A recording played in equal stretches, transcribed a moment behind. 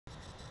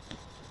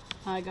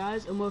Hi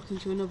guys, and welcome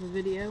to another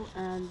video,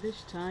 and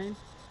this time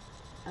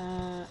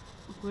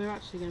we're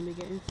actually going to be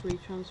getting free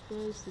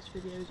transfers. This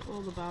video is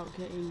all about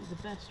getting the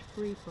best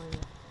free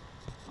player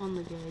on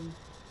the game,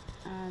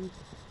 and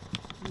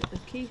the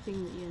key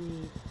thing that you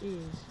need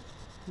is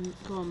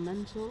go on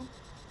mental.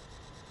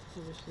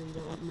 Obviously you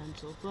don't want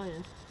mental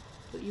player,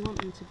 but you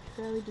want them to be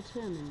fairly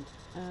determined.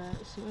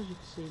 So as you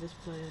can see, this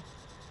player,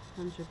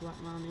 Andrew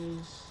Blackman,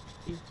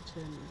 is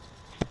determined.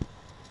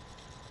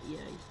 Yeah,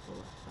 he's the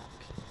left back.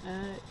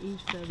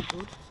 He's very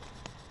good,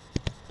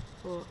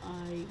 but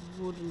I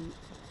wouldn't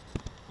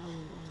want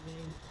a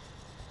game.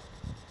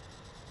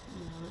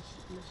 No,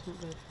 let's not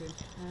go through.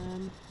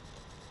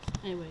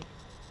 Anyway,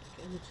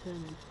 get a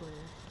determined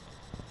player.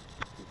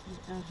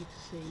 As you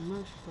can see,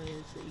 most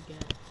players that you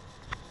get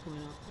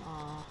coming up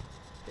are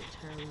a bit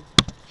terrible.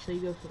 So you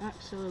go for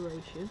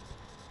acceleration,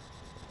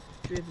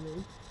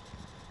 dribbling,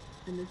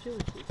 and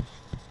agility.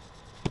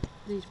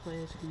 These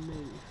players can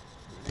move.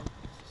 Right?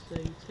 So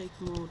you take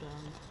them all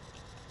down.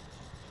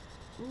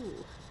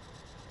 Ooh.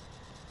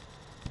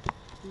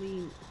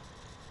 Lean.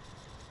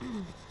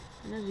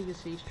 And as you can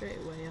see straight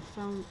away, I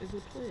found a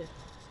good player.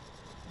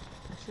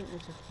 I sent her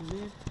to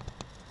mid,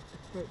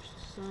 approached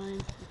to sign.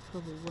 He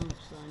probably won't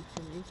sign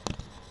for me.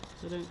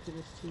 So I don't think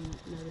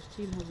this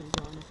team hasn't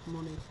got enough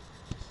money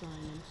to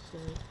sign him, so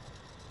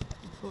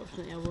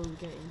unfortunately I won't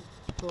get him.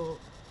 But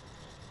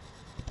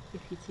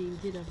if your team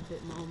did have a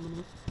bit more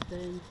money,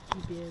 then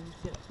you'd be able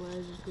to get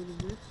players as good as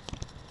this.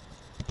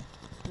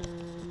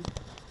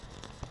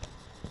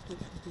 Which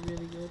would be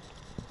really good.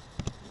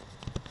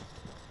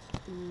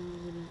 We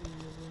don't really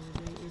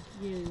have it.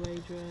 Yearly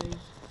wage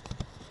rise.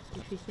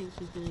 If he thinks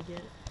he's going to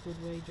get good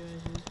wage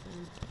rises,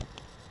 then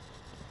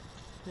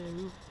fair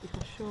enough. If I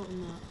shorten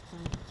that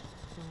by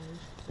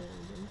 5, there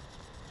we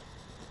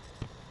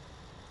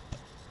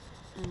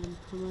go. And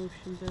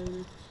promotion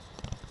bonus.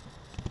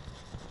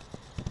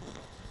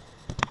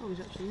 Oh, he's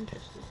actually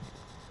interested.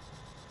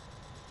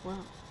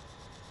 Wow.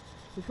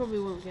 We probably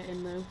won't get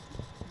him though,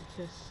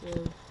 because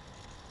of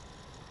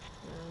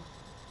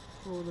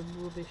all the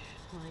rubbish,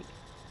 like,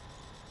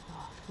 I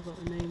forgot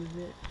the name of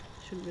it.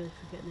 Shouldn't really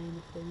forget the name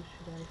of things,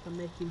 should I, if I'm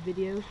making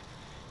videos?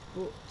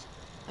 But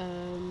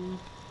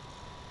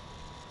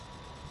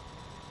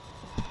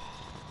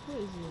what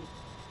is it?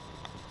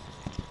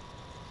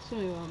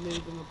 Something about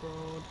moving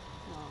abroad.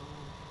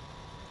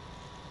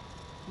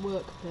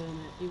 Work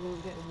permit. You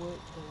won't get a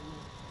work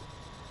permit.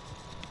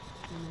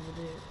 I never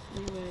do.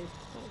 Anyway,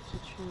 back to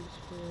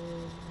transfer.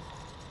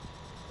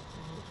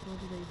 Why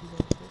did I even go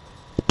for it?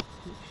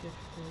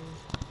 Shift free.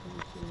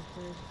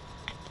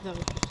 That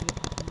was just to get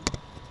back in.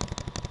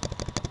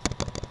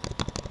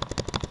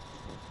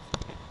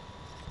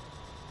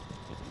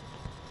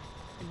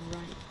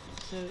 Right,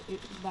 so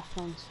it's back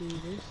onto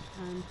this,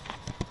 and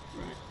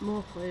right,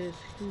 more players.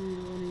 Who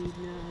do I need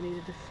now? I need a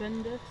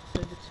defender. So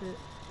right,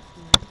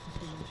 I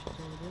think I should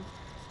tell them.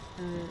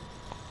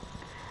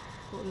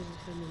 What does the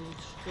defender need?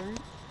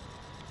 Strength.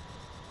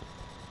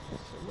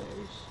 So where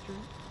is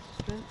strength?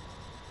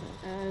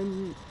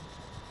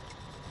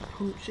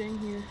 Punching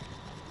here.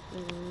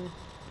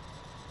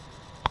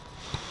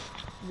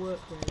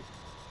 Work rate.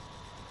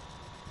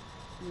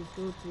 Need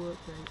good work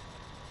rate.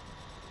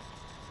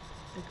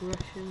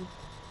 Aggression.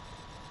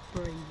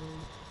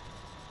 Bravery.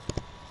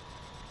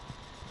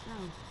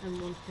 Oh, and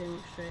one came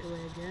up straight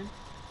away again.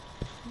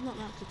 I'm not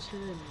that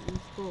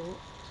determined, but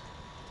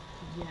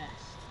yes,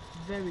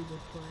 very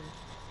good player.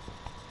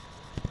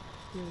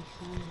 Really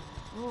sound.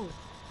 Oh,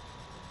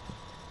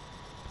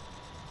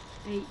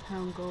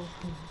 £8 goal.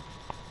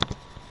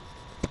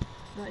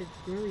 That is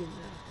brilliant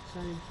there,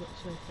 signing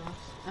so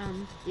fast,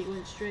 and it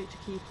went straight to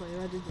key player.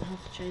 I didn't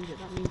have to change it.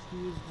 That means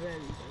he is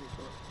very, very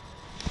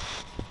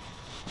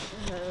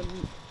good.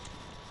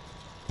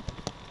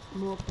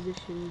 More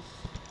positions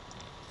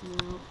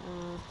now.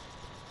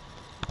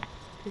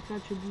 Pick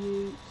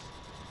attributes.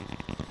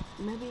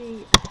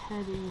 Maybe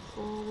heading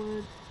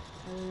forward.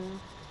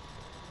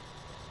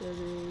 So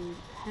the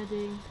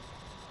heading,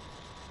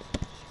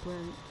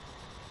 strength,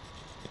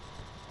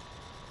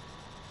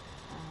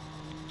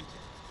 and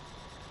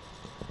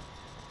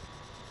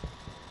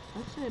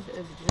I'd say a bit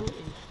of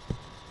agility to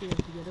be able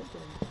to get up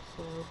there.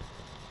 So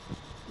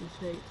you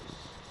take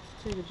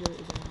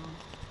agility down.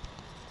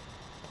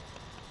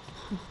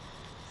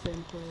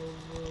 Same player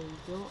we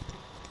got.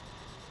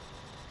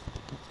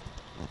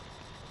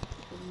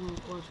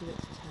 Once we get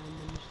to 10,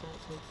 then you start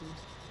taking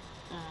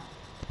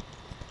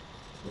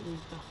put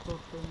these back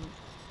up and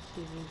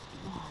see these.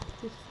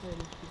 This player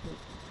must be good.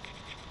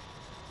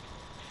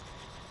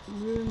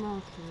 Ruin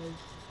Marquez.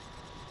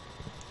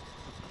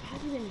 I've had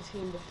him in the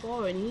team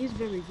before, and he is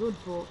very good,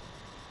 but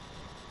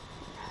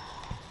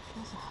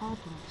that's a hard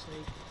one to say.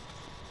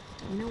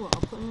 You know what?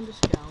 I'll put him under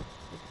scout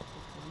if I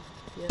can.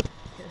 Yep,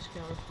 get a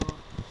scout report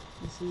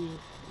and see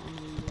if I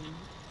need him.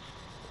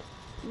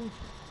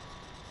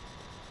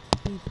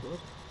 He's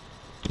good.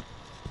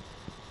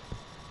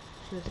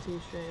 First team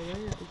straight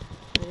away.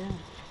 Yeah,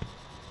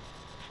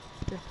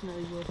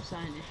 definitely worth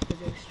signing if I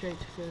go straight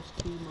to first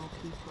team or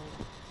key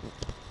player.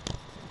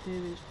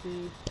 clearance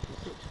fee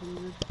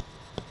 600.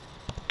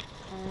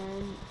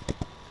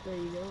 There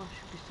you go, I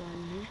should be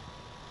signing here.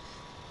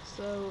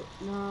 So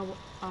now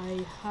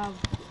I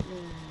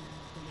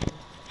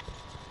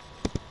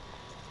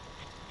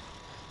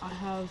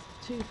have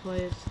two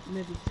players,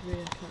 maybe three,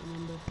 I can't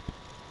remember,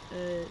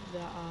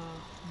 that are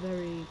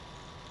very,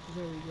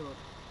 very good.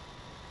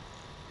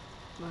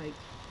 Like,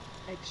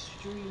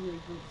 extremely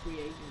good free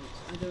agents.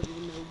 I don't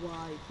even know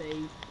why they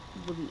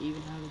wouldn't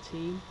even have a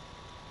team.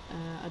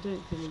 I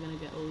don't think we're going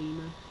to get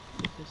Lima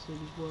because of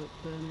his work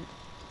permit.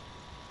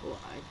 But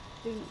I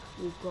think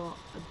we've got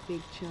a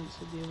big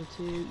chance of the other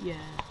two.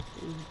 Yeah,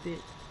 it was a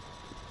bit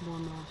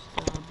 1.5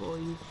 star, but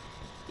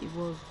he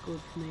was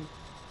good for me.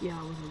 Yeah,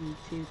 I was a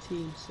League 2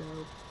 team, so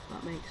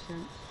that makes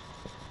sense.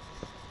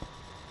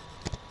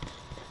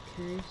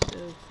 Okay, so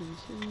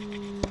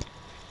continue.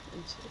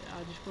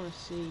 I just want to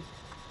see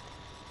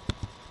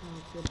how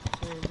good the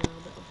players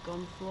are that I've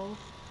gone for.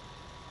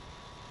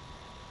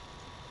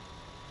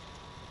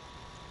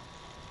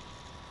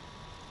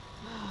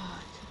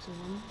 It took so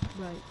long.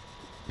 Right.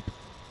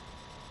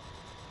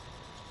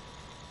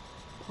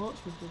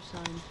 Portsmouth have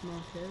signed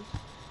Marquez.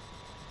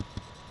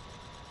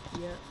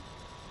 Yep.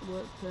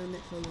 Work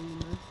permit for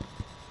Lima.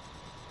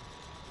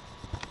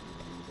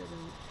 And I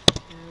don't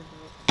care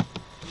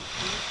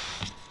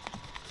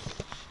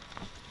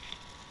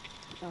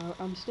about.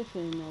 I'm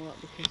stiffening a lot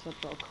because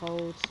I've got a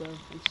cold, so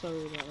I'm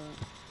sorry about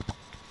that.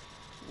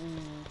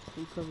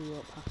 You probably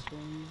won't pass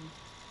one.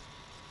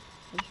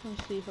 I just want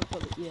to see if I've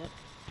got it yet.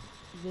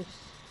 This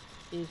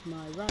is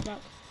my right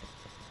back.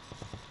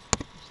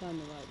 Sign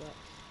the right back.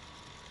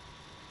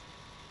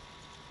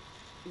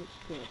 Looks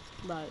good.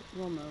 Right,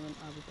 one moment,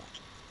 I'll be back.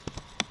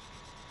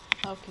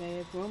 Okay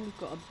everyone, we've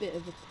got a bit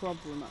of a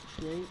problem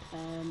actually.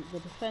 The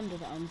defender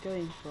that I'm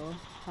going for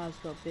has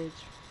got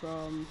bids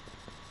from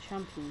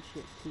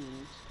championship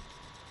teams.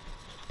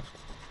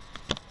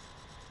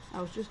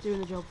 I was just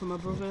doing a job for my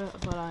brother,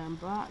 but I am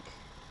back.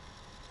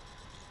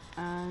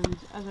 And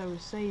as I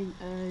was saying,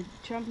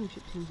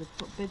 championship teams have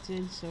put bids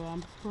in, so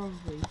I'm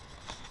probably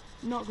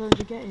not going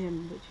to get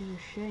him, which is a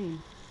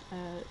shame.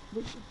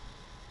 Which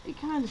it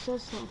kind of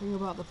says something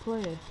about the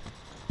player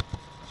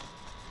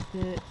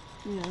that,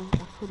 you know,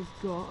 I could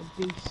have got a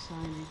big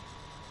signing,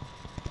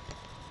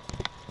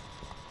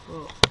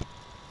 but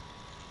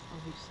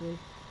obviously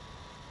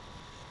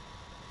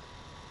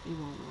he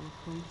won't want to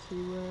come to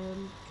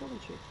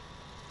Coventry,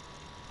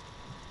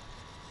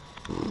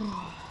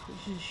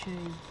 which is a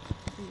shame.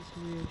 It's a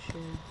real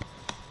shame.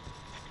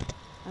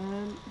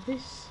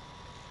 This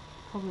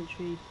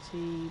Coventry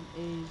team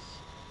is,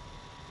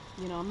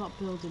 you know, I'm not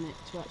building it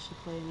to actually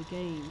play any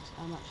games,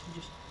 I'm actually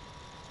just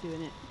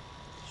doing it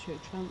to show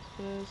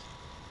transfers.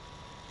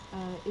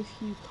 If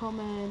you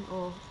comment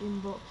or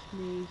inbox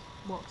me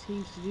what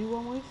teams to do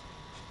one with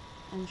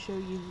and show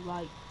you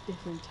like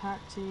different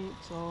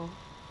tactics or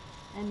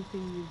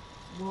anything you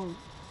want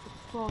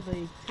for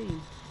the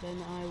team, then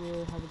I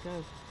will have a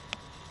go.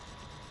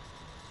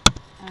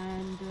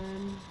 And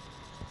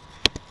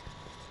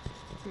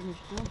pretty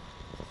much done.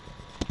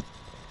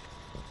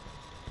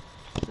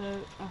 So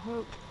I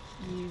hope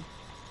you've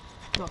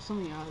got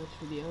something out of this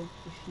video.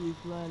 If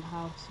you've learned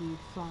how to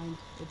find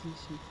a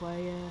decent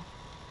player,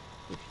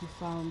 if you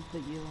found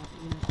that you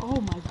know,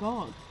 oh my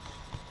god,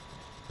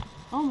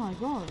 oh my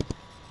god,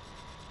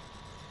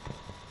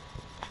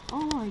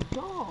 oh my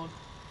god,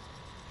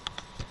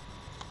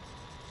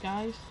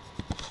 guys,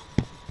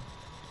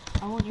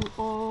 I want you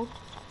all,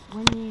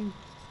 when you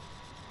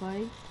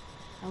play,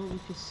 I want you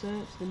to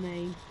search the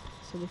name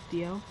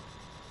Saliftio,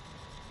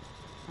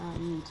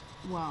 and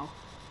wow,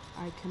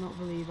 I cannot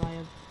believe I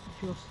have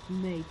just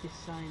made this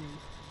signing.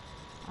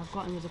 I've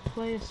got him as a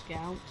player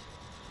scout.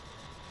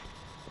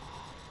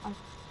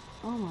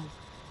 Oh my,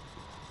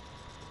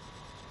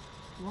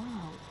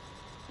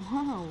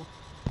 wow,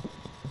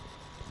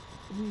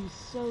 he's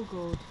so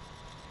good.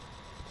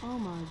 Oh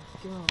my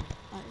god,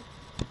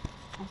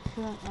 I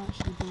can't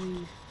actually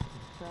believe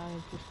that I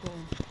have just got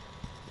him.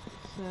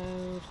 So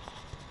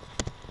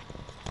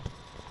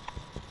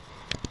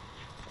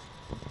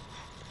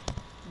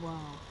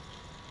wow,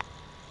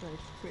 that is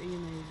pretty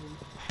amazing.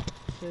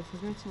 So if we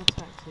go to my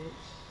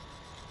tactics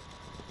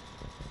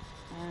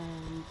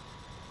and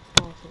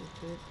auto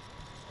fit,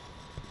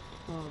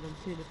 oh, them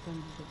two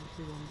defenders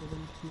obviously won't good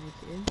enough to make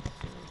it in,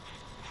 so.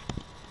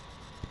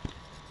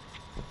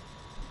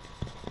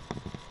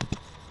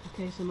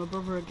 Okay, so my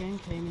brother again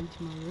came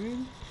into my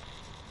room.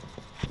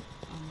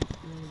 I'm not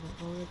really that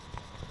bothered.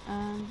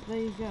 And there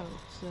you go.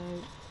 So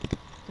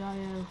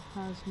Dio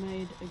has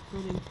made a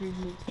good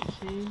improvement to the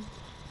team.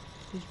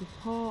 His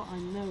rapport, I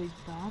know, is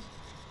bad,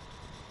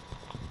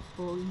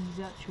 but his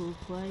actual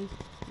play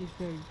is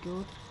very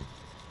good.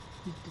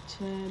 He's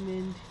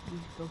determined,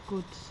 he's got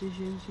good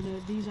decisions. You know,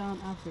 these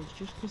aren't average.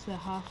 Just because they're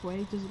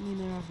halfway doesn't mean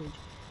they're average.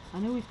 I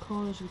know with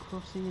corners and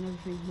crossing and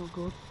everything's not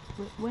good,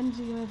 but when's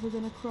he ever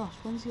going to cross?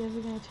 When's he ever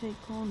going to take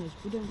corners?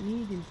 We don't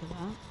need him for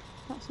that.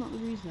 That's not the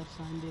reason I've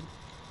signed him.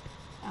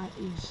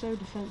 He's so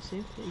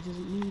defensive that he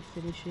doesn't need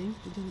finishing.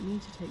 He doesn't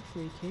need to take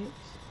free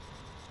kicks.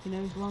 You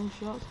know, his long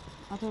shots.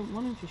 I don't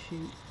want him to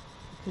shoot,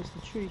 because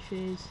the truth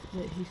is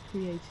that his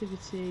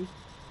creativity,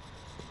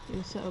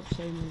 he'll set up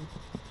so many.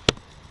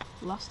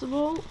 Last of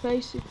all,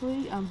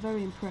 basically, I'm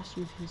very impressed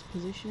with his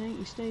positioning.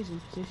 He stays in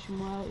position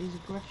well, his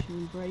aggression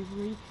and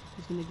bravery,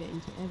 he's going to get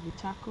into every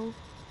tackle,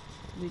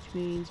 which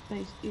means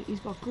he's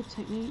got good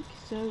technique,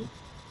 so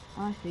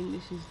I think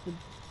this is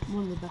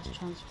one of the best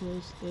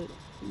transfers that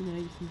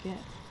you can get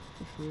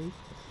for free.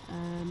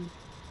 And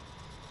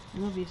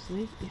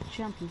obviously, if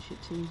championship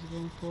teams are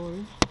going for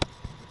him,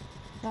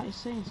 that is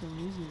saying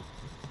something, isn't it?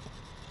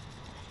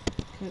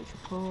 Coach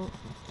report,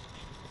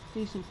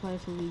 decent player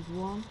for League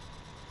 1.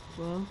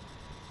 Well,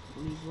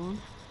 League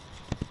 1.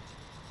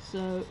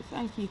 So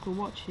thank you for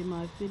watching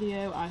my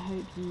video. I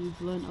hope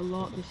you've learnt a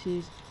lot. This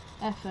is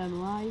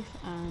FM Live,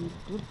 and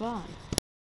goodbye.